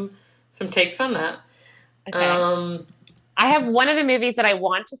have some takes on that. Okay. I have one of the movies that I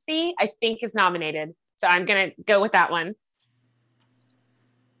want to see. I think is nominated, so I'm going to go with that one.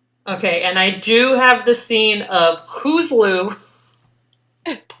 Okay, and I do have the scene of Who's Lou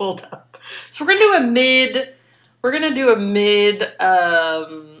pulled up. So we're gonna do a mid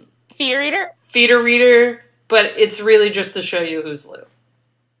feeder reader, but it's really just to show you who's Lou.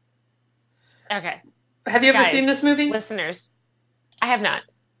 Okay. Have you ever seen this movie? Listeners, I have not.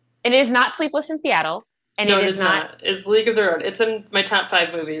 It is not Sleepless in Seattle. And no, it is not. It's League of Their Own. It's in my top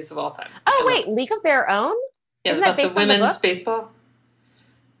 5 movies of all time. Oh, wait, League of Their Own? Yeah, about the women's baseball.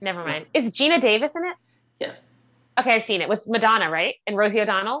 Never mind. Is Gina Davis in it? Yes. Okay, I've seen it with Madonna, right? And Rosie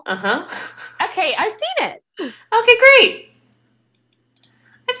O'Donnell? Uh-huh. Okay, I've seen it. Okay, great.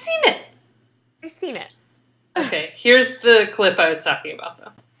 I've seen it. Okay, here's the clip I was talking about,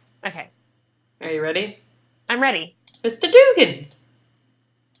 though. Okay. Are you ready? I'm ready. Mr. Dugan.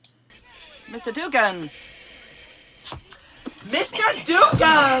 Mr. Dugan. Mr.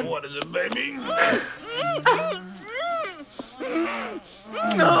 Dugan! What is it, baby?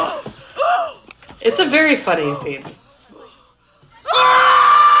 It's a very funny scene.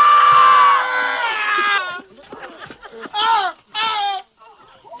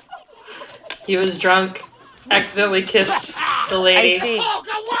 He was drunk, accidentally kissed the lady. Oh,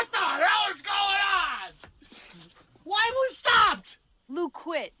 God, what the hell is going on? Why we stopped? Lou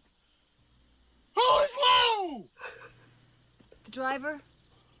quit. Who is Lou? The driver?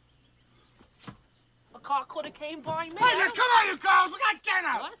 A car could have came by me. Hey, come on, you girls. We got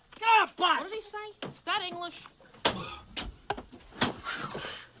dinner. What? Get on a bus. What did he say? Is that English?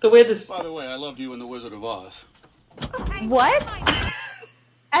 The way this... By the way, I loved you in The Wizard of Oz. What?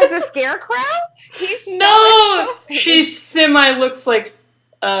 As a scarecrow? No! She semi-looks like,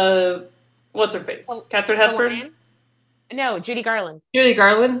 what's her face? Katharine Hepburn? No, Judy Garland. Judy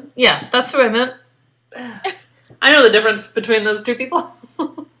Garland? Yeah, that's who I meant. I know the difference between those two people.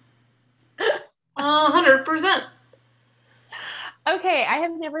 100%. Okay, I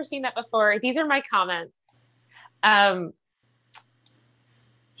have never seen that before. These are my comments.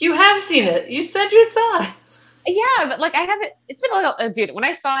 You have seen it. You said you saw it. Yeah, but I haven't. It's been a little. Dude, when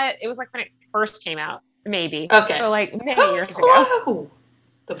I saw it, it was when it first came out, maybe. Okay. So many years ago.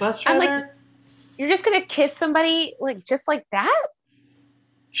 The bus driver. I'm you're just gonna kiss somebody just like that?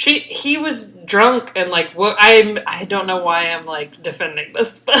 He was drunk and what I don't know why I'm defending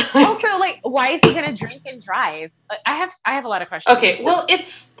this, but also why is he gonna drink and drive? I have a lot of questions. Okay, well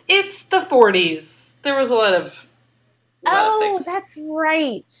it's the 40s. There was a lot of things. That's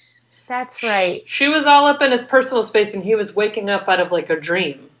right. That's right. She was all up in his personal space, and he was waking up out of a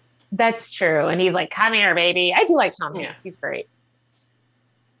dream. That's true, and he's like, "Come here, baby." I do like Tom Hanks. He's great.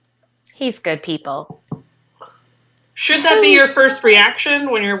 He's good people. Should that be your first reaction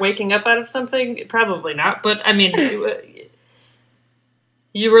when you're waking up out of something? Probably not, but I mean,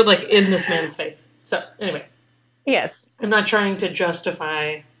 you were in this man's face. So anyway, yes, I'm not trying to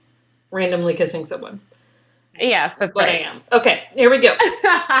justify randomly kissing someone. Yes, that's but right. I am. Okay, here we go.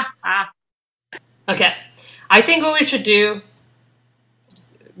 Okay, I think what we should do.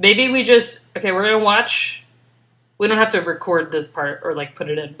 Maybe we just we're gonna watch. We don't have to record this part or put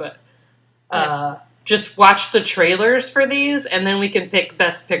it in, but just watch the trailers for these, and then we can pick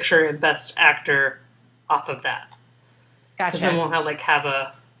Best Picture and Best Actor off of that. Gotcha. Because then we'll have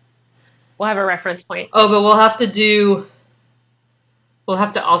We'll have a reference point. Oh, but we'll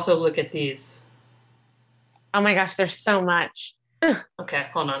have to also look at these. Oh my gosh, there's so much. Okay,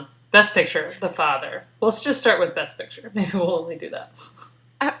 hold on. Best picture, the father. Let's just start with best picture. Maybe we'll only do that.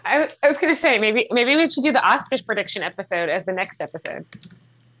 I was gonna say maybe we should do the Oscars prediction episode as the next episode.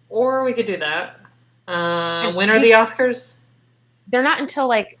 Or we could do that. When are the Oscars? They're not until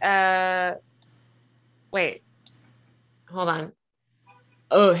like wait. Hold on.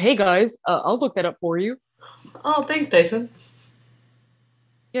 Hey guys, I'll look that up for you. Oh, thanks, Dyson.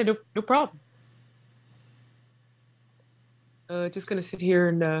 Yeah, no problem. Just gonna sit here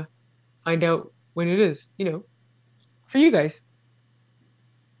and find out when it is, for you guys.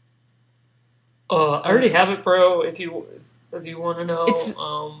 I already have it, bro. If you want to know,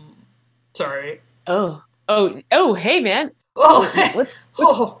 sorry. Oh, hey man. Oh, hey.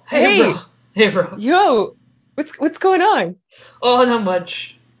 Hey, bro. Hey, bro. Yo, what's going on? Oh, not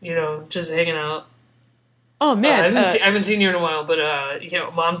much. Just hanging out. Oh man, I haven't seen you in a while, but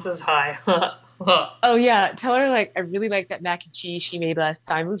Mom says hi. Oh yeah, tell her I really like that mac and cheese she made last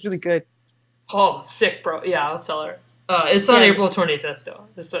time. It was really good. Oh, sick, bro. Yeah, I'll tell her. It's on April 25th, though.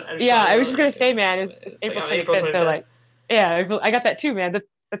 I was just gonna say, man, it's April 25th. So I got that too, man.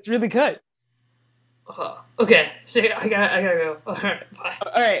 That's really good. Okay, so I gotta go. All right, bye.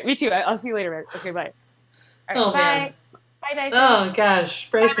 All right, me too. I'll see you later, man. Okay, bye. All right, bye. Man. Bye, Dyson. Oh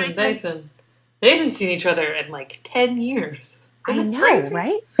gosh, Bryson, Bye, Dyson. They haven't seen each other in 10 years. I Isn't that know, crazy?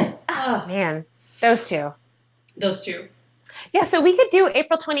 right? Oh man, those two. Yeah, so we could do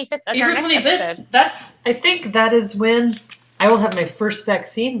April 25th. April 25th. I think that is when I will have my first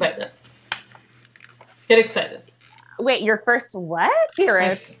vaccine by then. Get excited. Wait, your first what?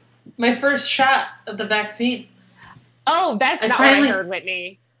 My first shot of the vaccine. Oh, that's not what I heard,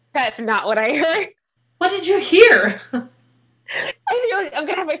 Whitney. That's not what I heard. What did you hear? I'm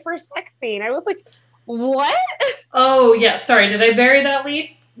gonna have my first vaccine. I was like, what? Oh yeah, sorry. Did I bury that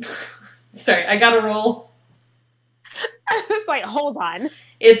lead? Sorry, I gotta roll. I was like, hold on.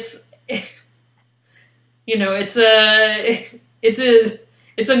 It's a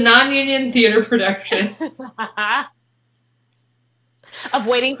non-union theater production of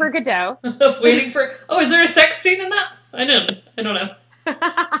Waiting for Godot. Is there a sex scene in that? I don't know.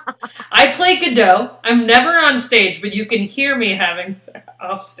 I play Godot. I'm never on stage, but you can hear me having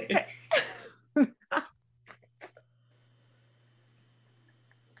off stage.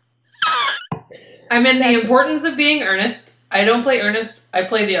 I'm in The Importance of Being Earnest. I don't play Ernest. I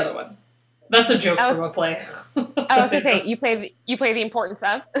play the other one. That's a joke from a play. I was gonna say you play The Importance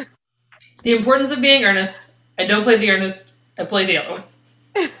of. The Importance of Being Earnest. I don't play the Ernest. I play the other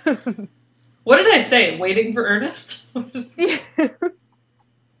one. What did I say? Waiting for Ernest?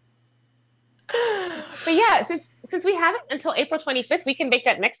 But yeah, since we have it until April 25th, we can make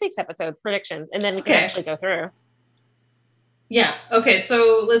that next week's episode's predictions, and then we can actually go through. Yeah. Okay,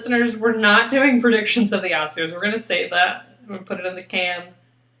 so listeners, we're not doing predictions of the Oscars. We're going to save that. We're going to put it in the can.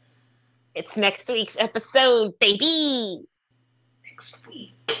 It's next week's episode, baby! Next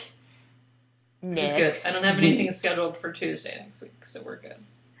week. Which is good. I don't have anything scheduled for Tuesday next week, so we're good.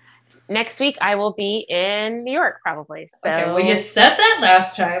 Next week, I will be in New York, probably. So. Okay, well, you said that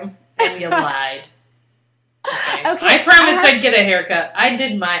last time, and you lied. Okay. I promised I'd get a haircut. I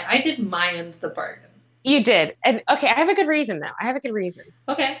did my end of the bargain. You did. And okay, I have a good reason, though.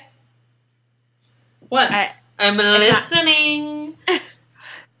 Okay. What? I'm listening.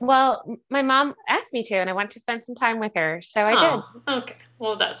 Well, my mom asked me to, and I wanted to spend some time with her, so I did. Okay.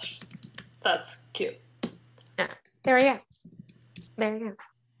 Well, that's cute. Yeah. There we go. There you go.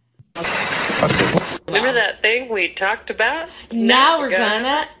 Remember that thing we talked about? Now we're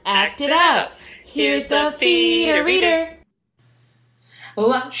gonna act it out. Here's the feeder reader.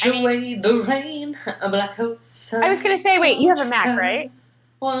 Wash away the rain, a black horse. I was gonna say, wait, you have a Mac, right?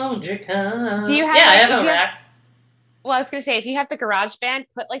 Won't you come? Do you have? Yeah, I have a Mac. Well, I was gonna say, if you have the GarageBand,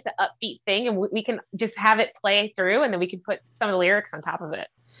 put the upbeat thing, and we can just have it play through, and then we can put some of the lyrics on top of it.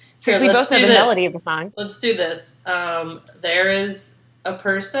 Since we both know the melody of the song. Let's do this. There is a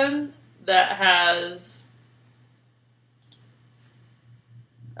person that has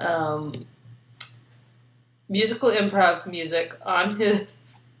musical improv music on his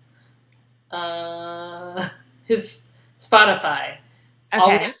Spotify. Okay.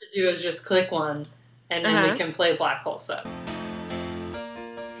 All we have to do is just click one, and then we can play Black Hole Sun.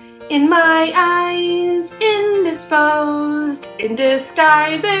 In my eyes, indisposed, in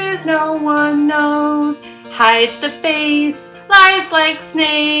disguises no one knows, hides the face, lies like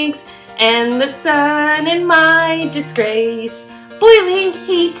snakes, and the sun in my disgrace. Boiling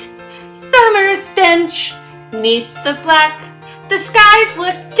heat, Summer stench, neath the black, the skies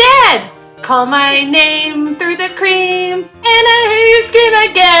look dead. Call my name through the cream, and I hear you scream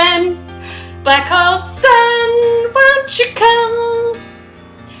again. Black hole sun, won't you come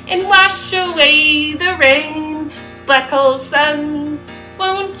and wash away the rain? Black hole sun,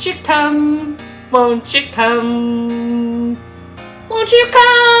 won't you come? Won't you come? Won't you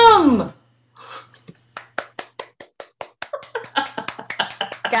come?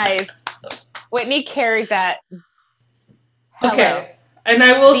 Guys, Whitney carried that. Hello. Okay. And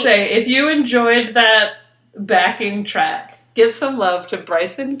I will say, if you enjoyed that backing track, give some love to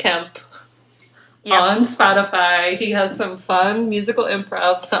Bryson Kemp on Spotify. He has some fun musical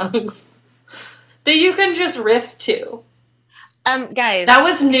improv songs that you can just riff to. Guys. That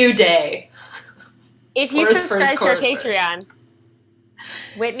was New Day. If you subscribe to our Patreon,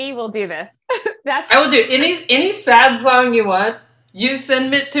 Whitney will do this. I will do any sad song you want. You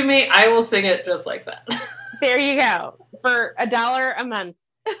send it to me, I will sing it just like that. There you go. For $1 a month.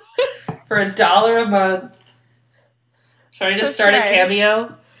 For $1 a month. Should I just start a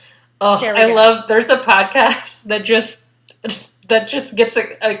Cameo? Oh, I love, there's a podcast that just gets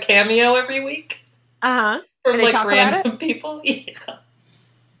a cameo every week. Uh-huh. From like random people. Yeah.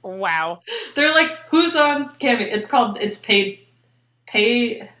 Wow. They're like, who's on Cameo? It's paid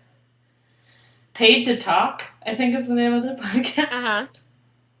to Talk, I think is the name of the podcast. Uh-huh.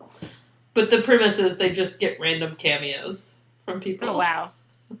 But the premise is they just get random cameos from people. Oh, wow.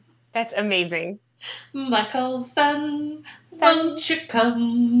 That's amazing. Michael, son, won't you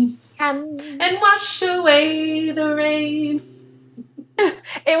come and wash away the rain?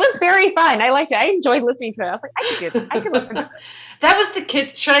 It was very fun. I liked it. I enjoyed listening to it. I was like, I can do this. I can listen to this. That was the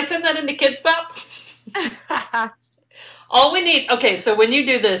kids. Should I send that into Kids Bop? All we need. Okay, so when you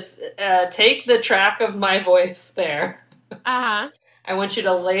do this, take the track of my voice there. Uh-huh. I want you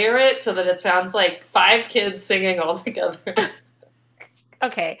to layer it so that it sounds like 5 kids singing all together.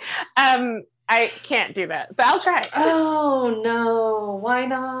 Okay. I can't do that, but I'll try. Oh, no. Why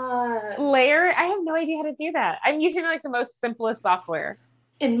not? Layer? I have no idea how to do that. I'm using like the most simplest software.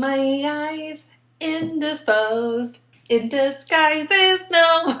 In my eyes, indisposed, in disguises,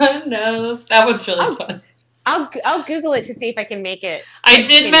 no one knows. That one's really fun. I'll Google it to see if I can make it. I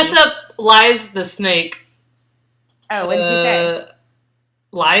did mess up Lies the Snake. Oh, what did you say?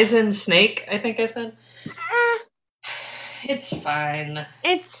 Lies and Snake, I think I said. It's fine.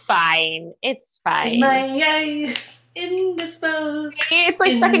 It's fine. It's fine. In my eyes, indisposed. It's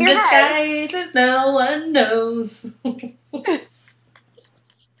like stuck in your head. In disguises, no one knows.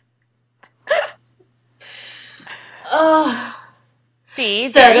 Oh. See,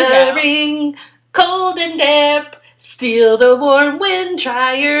 stuttering, cold and damp, steal the warm wind,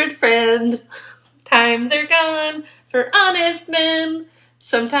 tired friend. Times are gone for honest men.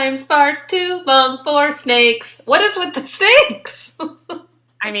 Sometimes far too long for snakes. What is with the snakes?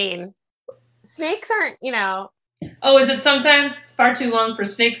 I mean, snakes aren't, Oh, is it sometimes far too long for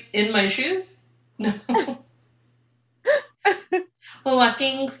snakes in my shoes? No.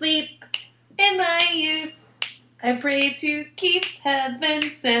 Walking sleep in my youth. I pray to keep heaven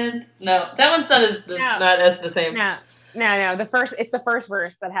sent. No, that one's not as the same. No. It's the first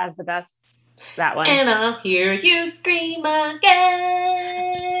verse that has the best. That one. And I'll hear you scream again.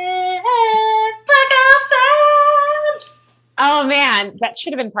 Like I said. Oh man, that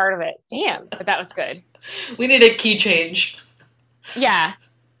should have been part of it. Damn, but that was good. We need a key change. Yeah.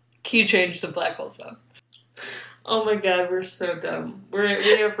 Key change the Black Hole song. Oh my god, we're so dumb. We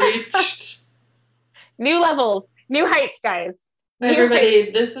have reached new levels, new heights, guys. Everybody,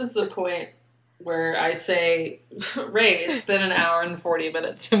 this is the point where I say, Ray, it's been an hour and 40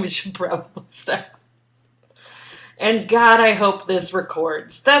 minutes and we should probably stop. And God, I hope this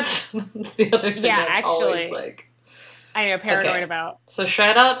records. That's the other thing I'm always like. I know, paranoid about. So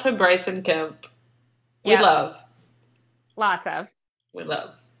shout out to Bryson Kemp. We love. Lots of. We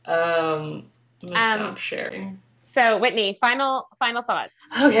love. I'm gonna stop sharing. So Whitney, final thoughts.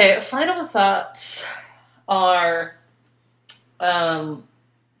 Okay, final thoughts are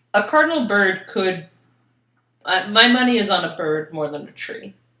a cardinal bird could... my money is on a bird more than a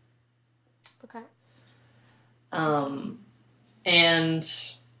tree. Okay. And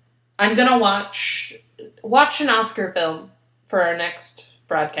I'm going to watch an Oscar film for our next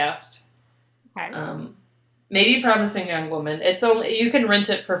broadcast. Okay. Maybe Promising Young Woman. It's only... You can rent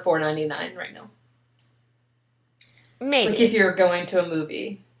it for $4.99 right now. Maybe. It's like if you're going to a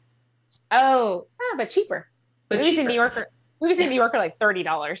movie. Oh, but cheaper. Movies in New York are like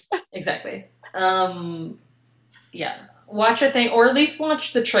 $30. Exactly. Yeah. Watch a thing, or at least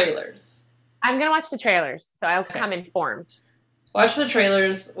watch the trailers. I'm gonna watch the trailers, so I'll come informed. Watch the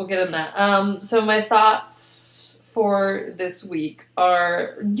trailers. We'll get in that. So my thoughts for this week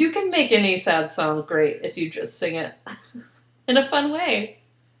are: you can make any sad song great if you just sing it in a fun way.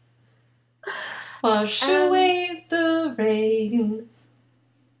 Wash away the rain.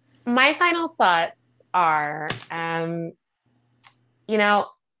 My final thoughts are,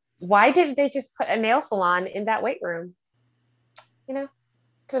 why didn't they just put a nail salon in that weight room? Could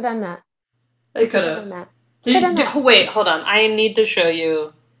have done that. They could have. Wait, hold on. I need to show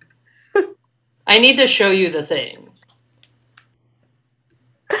you. I need to show you the thing.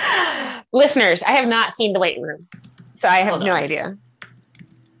 Listeners, I have not seen the weight room, so I have no idea.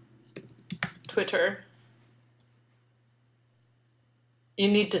 Twitter. You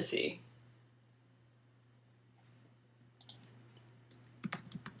need to see.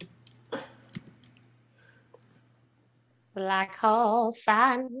 Black hole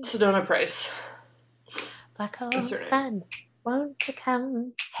sun. Sedona Price. Black hole sun, won't you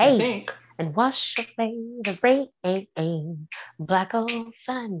come? Hey, and wash away the rain. Black hole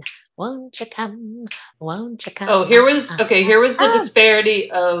sun, won't you come? Won't you come? Oh, here was the disparity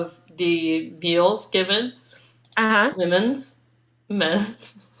of the meals given. Women's,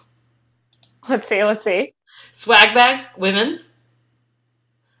 men's. Let's see. Swag bag, women's.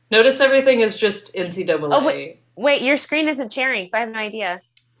 Notice everything is just NCAA. Oh, wait, your screen isn't sharing, so I have no idea.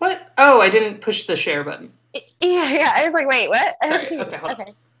 What? Oh, I didn't push the share button. Yeah. I was like, wait, what? Sorry. Okay, hold on.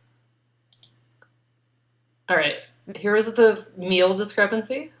 All right. Here is the meal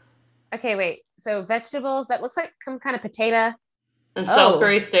discrepancy. Okay, wait. So vegetables, that looks like some kind of potato. And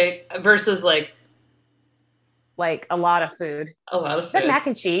Salisbury steak versus like a lot of food. A lot of food. Is that mac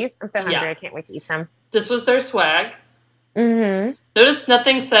and cheese? I'm so hungry. Yeah. I can't wait to eat some. This was their swag. Mm-hmm. Notice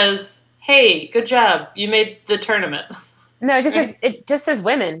nothing says, "Hey, good job, you made the tournament." No, it just says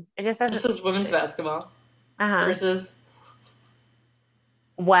women. It just says women's basketball. Versus.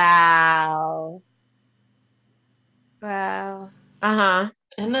 Wow.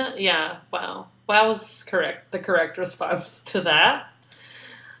 And yeah, wow. Wow was correct. The correct response to that.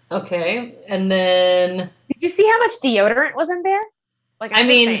 Okay, and then. Did you see how much deodorant was in there?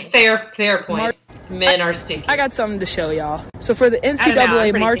 Fair point. Men are stinky. I got something to show y'all. So for the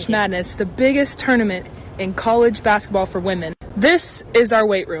NCAA March Madness, the biggest tournament in college basketball for women, this is our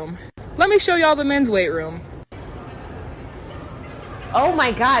weight room. Let me show y'all the men's weight room. Oh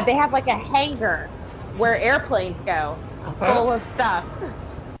my God, they have like a hangar where airplanes go, full of stuff.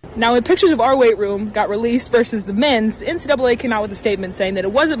 Now, when pictures of our weight room got released versus the men's, the NCAA came out with a statement saying that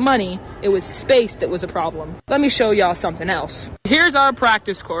it wasn't money, it was space that was a problem. Let me show y'all something else. Here's our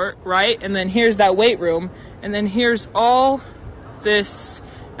practice court, right? And then here's that weight room. And then here's all this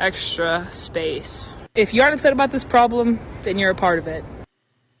extra space. If you aren't upset about this problem, then you're a part of it.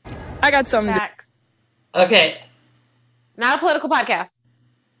 I got something Okay. Not a political podcast.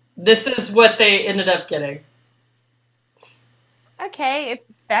 This is what they ended up getting. Okay,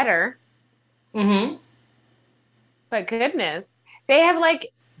 it's better. Mm-hmm. But goodness. They have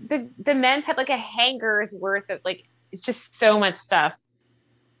the men's had a hanger's worth of it's just so much stuff.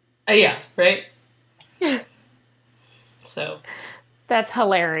 Yeah, right? So. That's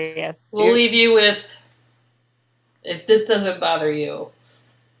hilarious. We'll leave you with, if this doesn't bother you,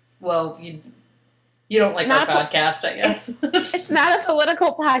 well, you don't like our podcast, I guess. It's not a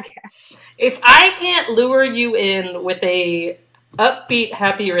political podcast. If I can't lure you in with a upbeat,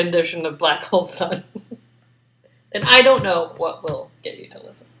 happy rendition of Black Hole Sun, then I don't know what will get you to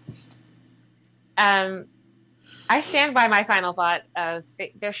listen. I stand by my final thought of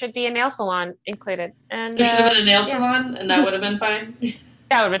there should be a nail salon included. And there should have been a nail salon, and that would have been fine?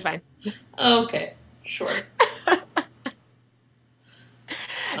 That would have been fine. Okay, sure.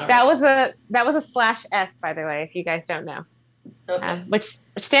 That was a /S, by the way, if you guys don't know. Okay. Which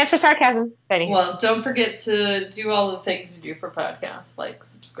stands for sarcasm. Anyhow. Well, don't forget to do all the things you do for podcasts, like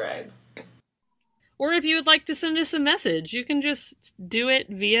subscribe. Or if you would like to send us a message, you can just do it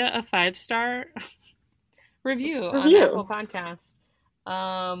via a 5-star review on Apple Podcasts.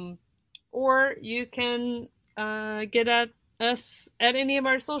 Or you can get at us at any of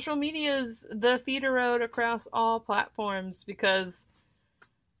our social medias, the Feeder Road, across all platforms, because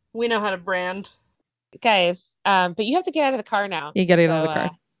we know how to brand. Guys, but you have to get out of the car now. You gotta get out of the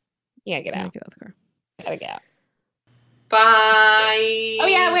car. Yeah, get out. Get out of the car. Gotta get out. Bye. Oh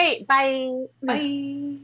yeah, wait. Bye. Bye.